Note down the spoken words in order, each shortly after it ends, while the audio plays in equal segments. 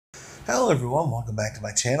Hello everyone, welcome back to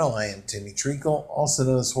my channel. I am Timmy Treacle, also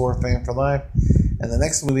known as Horror Fan for Life, and the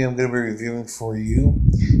next movie I'm going to be reviewing for you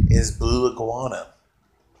is Blue Iguana.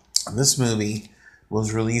 And this movie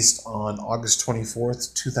was released on August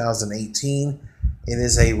 24th, 2018. It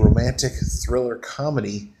is a romantic thriller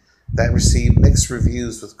comedy that received mixed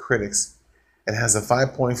reviews with critics. It has a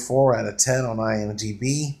 5.4 out of 10 on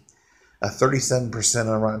IMDb, a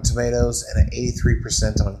 37% on Rotten Tomatoes, and an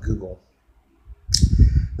 83% on Google.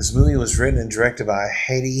 This movie was written and directed by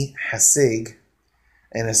Heidi Hassig,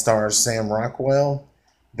 and it stars Sam Rockwell,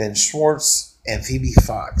 Ben Schwartz, and Phoebe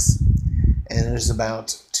Fox. And it is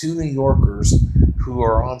about two New Yorkers who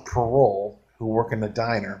are on parole, who work in a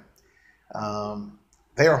diner.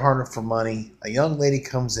 They are hard for money. A young lady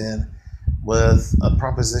comes in with a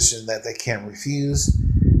proposition that they can't refuse.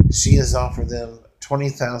 She has offered them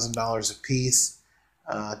 $20,000 apiece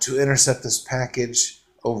to intercept this package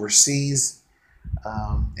overseas.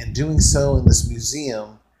 And doing so in this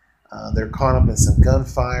museum, they're caught up in some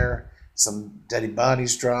gunfire, some dead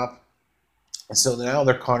bodies drop, and so now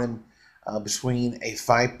they're caught in between a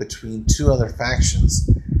fight between two other factions.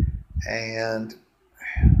 And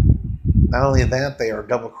not only that, they are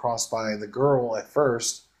double-crossed by the girl at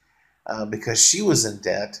first because she was in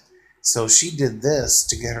debt, so she did this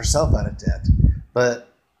to get herself out of debt.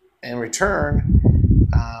 But in return,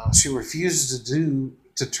 she refuses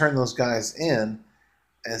to turn those guys in.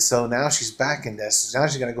 And so now she's back in debt. So now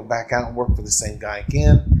she's got to go back out and work for the same guy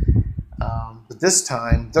again. But this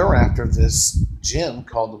time, they're after this gem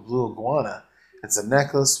called the Blue Iguana. It's a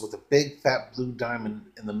necklace with a big fat blue diamond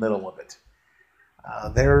in the middle of it.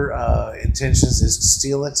 Their intentions is to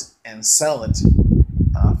steal it and sell it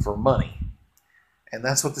for money. And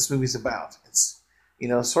that's what this movie's about. It's,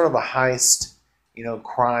 sort of a heist,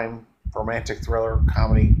 crime, romantic thriller,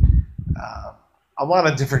 comedy. A lot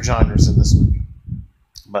of different genres in this movie.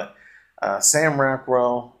 But Sam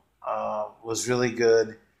Rockwell was really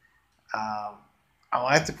good. I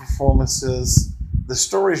like the performances. The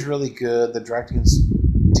story's really good. The directing's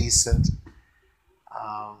decent.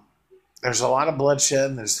 There's a lot of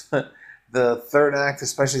bloodshed. There's the third act,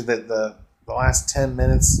 especially the last 10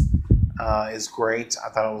 minutes, is great. I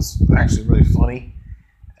thought it was actually really funny.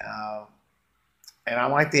 And I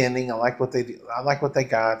like the ending. I like what they do. I like what they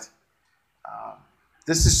got.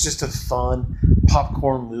 This is just a fun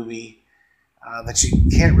popcorn movie that you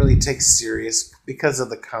can't really take serious because of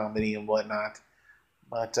the comedy and whatnot.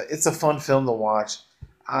 But it's a fun film to watch.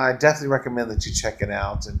 I definitely recommend that you check it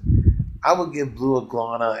out. And I would give Blue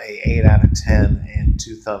Iguana a 8 out of 10 and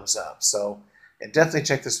 2 thumbs up. So definitely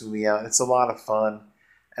check this movie out. It's a lot of fun.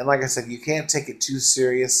 And like I said, you can't take it too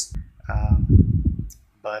serious.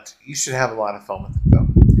 But you should have a lot of fun with it, though.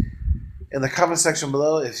 In the comment section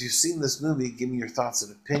below, if you've seen this movie, give me your thoughts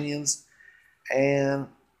and opinions. And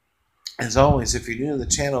as always, if you're new to the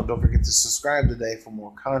channel, don't forget to subscribe today for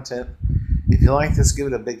more content. If you like this, give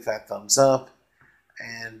it a big fat thumbs up.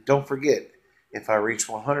 And don't forget, if I reach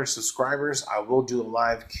 100 subscribers, I will do a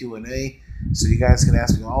live Q&A so you guys can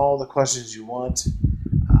ask me all the questions you want.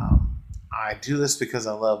 I do this because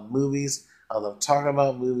I love movies. I love talking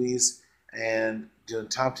about movies and doing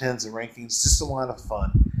top 10s and rankings. Just a lot of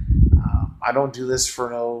fun. I don't do this for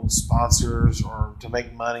no sponsors or to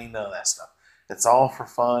make money, none of that stuff. It's all for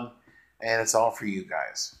fun, and it's all for you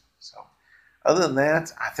guys. So, other than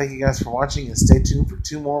that, I thank you guys for watching, and stay tuned for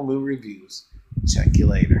 2 more movie reviews. Check you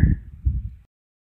later.